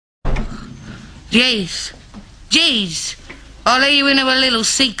Jeez. Jeez. I'll let you into a little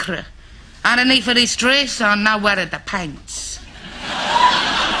secret. Underneath of this dress, I know where the pants.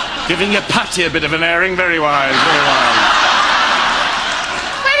 Giving your Patty a bit of an airing. Very wise, very wise.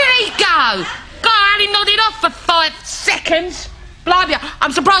 Where did he go? God, I only nodded off for 5 seconds. Blimey,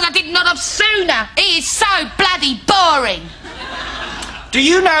 I'm surprised I didn't nod off sooner. It is so bloody boring. Do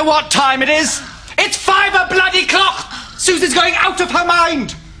you know what time it is? It's 5 o'clock! Susie's going out of her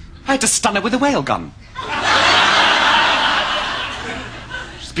mind! I had to stun her with a whale gun.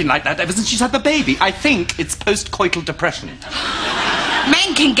 She's been like that ever since she's had the baby. I think it's post-coital depression.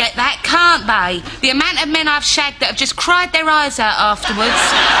 Men can get that, can't they? The amount of men I've shagged that have just cried their eyes out afterwards.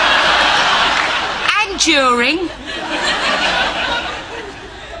 And during.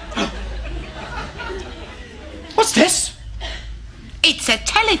 What's this? It's a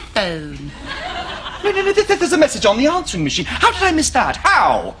telephone. No, there's a message on the answering machine. How did I miss that?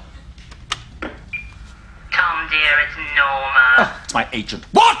 How? Tom, dear, it's Norma. Oh, it's my agent.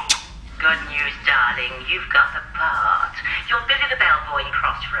 What? Good news, darling. You've got the part. You're Billy the Bellboy in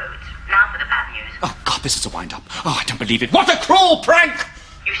Crossroads. Now for the bad news. Oh, God, this is a wind-up. Oh, I don't believe it. What a cruel prank!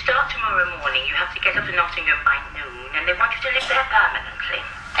 You start tomorrow morning. You have to get up to Nottingham by noon, and they want you to live there permanently.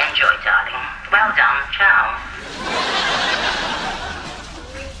 Enjoy, darling. Well done. Ciao.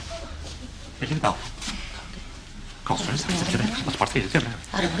 Billy the Bell. Crossroads.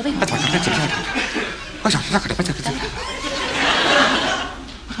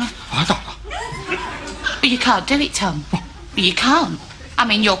 But you can't do it, Tom. You can't. I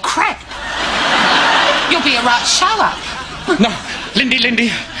mean, you're crap. You'll be a right show-up. No,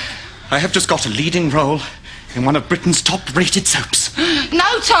 Lindy. I have just got a leading role in one of Britain's top-rated soaps.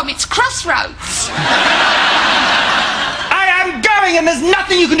 No, Tom, it's Crossroads. I am going, and there's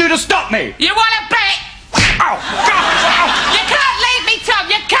nothing you can do to stop me. You want to bet? Ow! Ow! You can't leave me, Tom.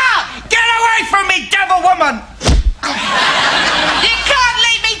 You can't. Get away from me, devil woman! You can't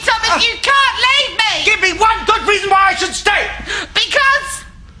leave me, Thomas. You can't leave me. Give me one good reason why I should stay. Because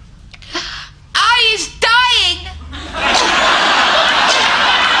I is dying.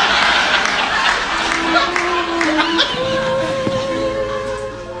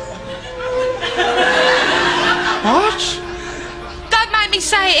 What? Don't make me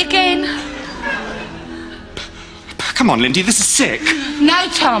say it again. Come on, Lindy, this is sick. No,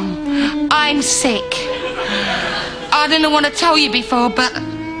 Tom, I'm sick. I didn't want to tell you before, but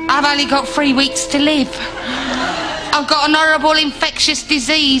I've only got 3 weeks to live. I've got an horrible infectious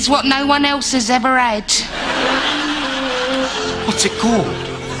disease what no one else has ever had. What's it called?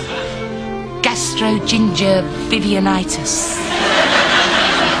 Gastrogingivivianitis.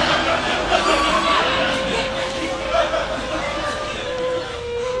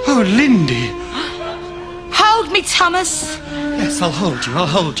 Oh, Lindy. Hold me, Thomas. Yes, I'll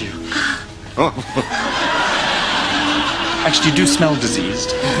hold you. Oh. Actually, you do smell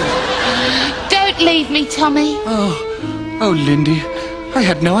diseased. Don't leave me, Tommy. Oh, Lindy, I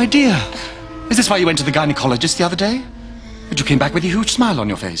had no idea. Is this why you went to the gynecologist the other day? And you came back with a huge smile on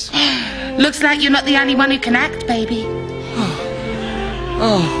your face. Looks like you're not the only one who can act, baby.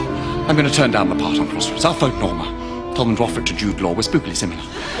 Oh, I'm going to turn down the part on Crossroads. I'll phone Norma. Tell them to offer it to Jude Law. We're spookily similar.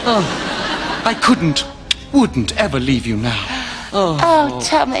 Oh, I wouldn't ever leave you now. Oh,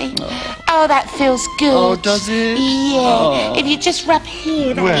 Tommy. Oh, that feels good. Oh, does it? Yeah. Oh. If you just rub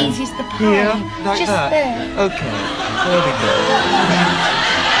here, that Where? eases the pain. Here? Like just that? there. Okay. There we go.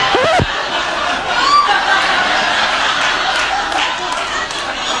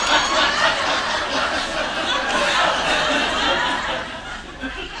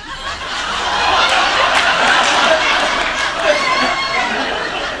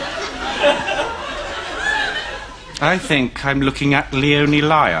 I think I'm looking at Leonie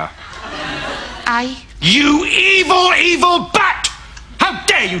Liar. Aye. You evil bat! How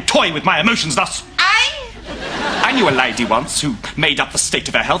dare you toy with my emotions thus? Aye? I knew a lady once who made up the state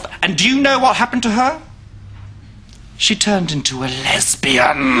of her health, and do you know what happened to her? She turned into a lesbian.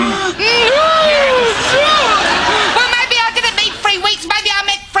 Well, maybe I didn't mean 3 weeks, maybe I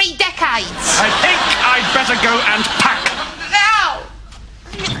meant 3 decades. I think I'd better go and pack.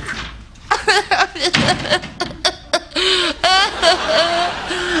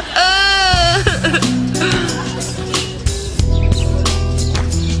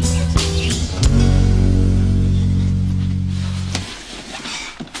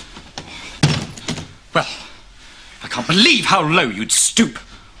 Well, I can't believe how low you'd stoop.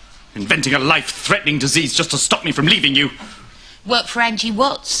 Inventing a life-threatening disease just to stop me from leaving you. Work for Angie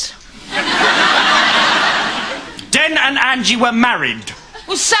Watts. Den and Angie were married.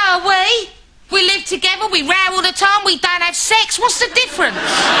 Well, so are we. We live together, we row all the time, we don't have sex. What's the difference?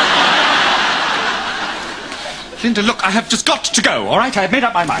 Linda, look, I have just got to go, all right? I have made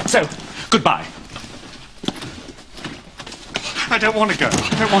up my mind, so goodbye. I don't want to go.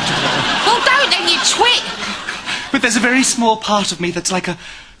 I don't want to go. Well, don't then, you twit. But there's a very small part of me that's like a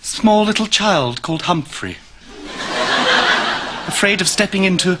small little child called Humphrey. Afraid of stepping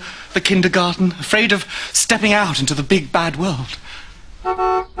into the kindergarten, afraid of stepping out into the big bad world.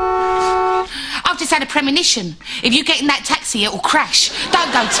 I've just had a premonition. If you get in that taxi, it'll crash.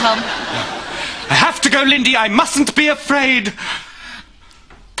 Don't go, Tom. I have to go, Lindy. I mustn't be afraid.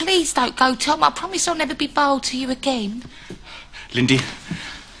 Please don't go, Tom. I promise I'll never be vile to you again. Lindy,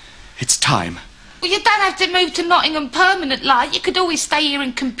 it's time. Well, you don't have to move to Nottingham permanent, like. You could always stay here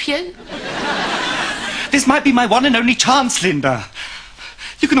and compute. This might be my one and only chance, Linda.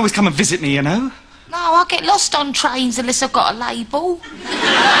 You can always come and visit me, you know. No, I get lost on trains unless I've got a label.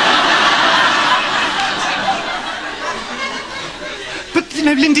 But, you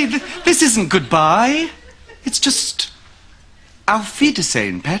know, Lindy, this isn't goodbye. It's just Auf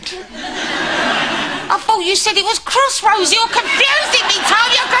Wiedersehen, pet. I thought you said it was Crossroads. You're confusing me,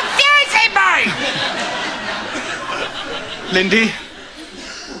 Tom. You're confusing me!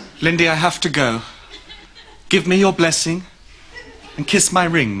 Lindy, I have to go. Give me your blessing and kiss my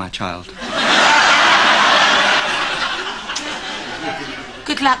ring, my child.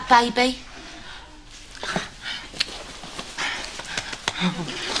 Good luck, baby.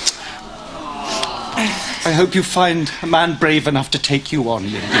 I hope you find a man brave enough to take you on,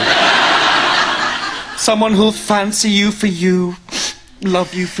 Lindy. Someone who'll fancy you for you,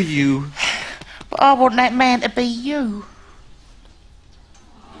 love you for you. But I want that man to be you.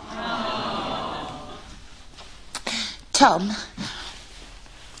 Tom,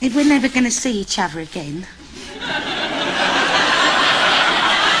 if we're never going to see each other again,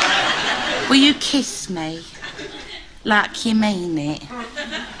 will you kiss me like you mean it?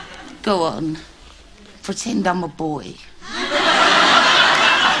 Go on, pretend I'm a boy.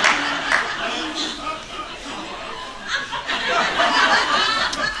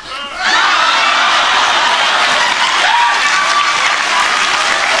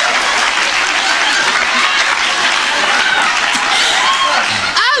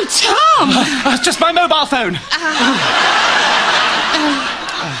 It's just my mobile phone.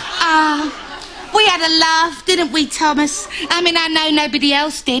 We had a laugh, didn't we, Thomas? I mean, I know nobody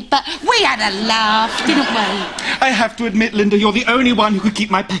else did, but we had a laugh, didn't we? I have to admit, Linda, you're the only one who could keep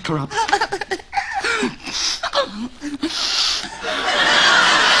my pecker up.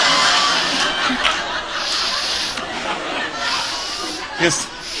 Yes,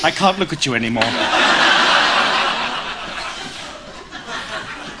 I can't look at you anymore.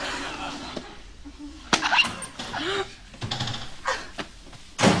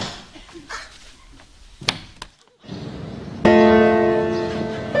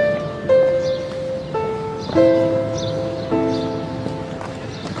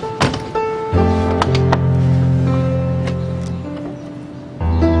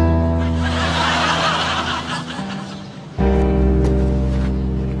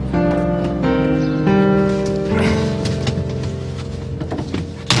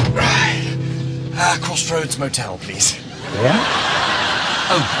 Crossroads Motel, please. Yeah?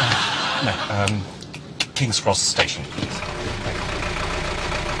 Oh, no, King's Cross Station, please.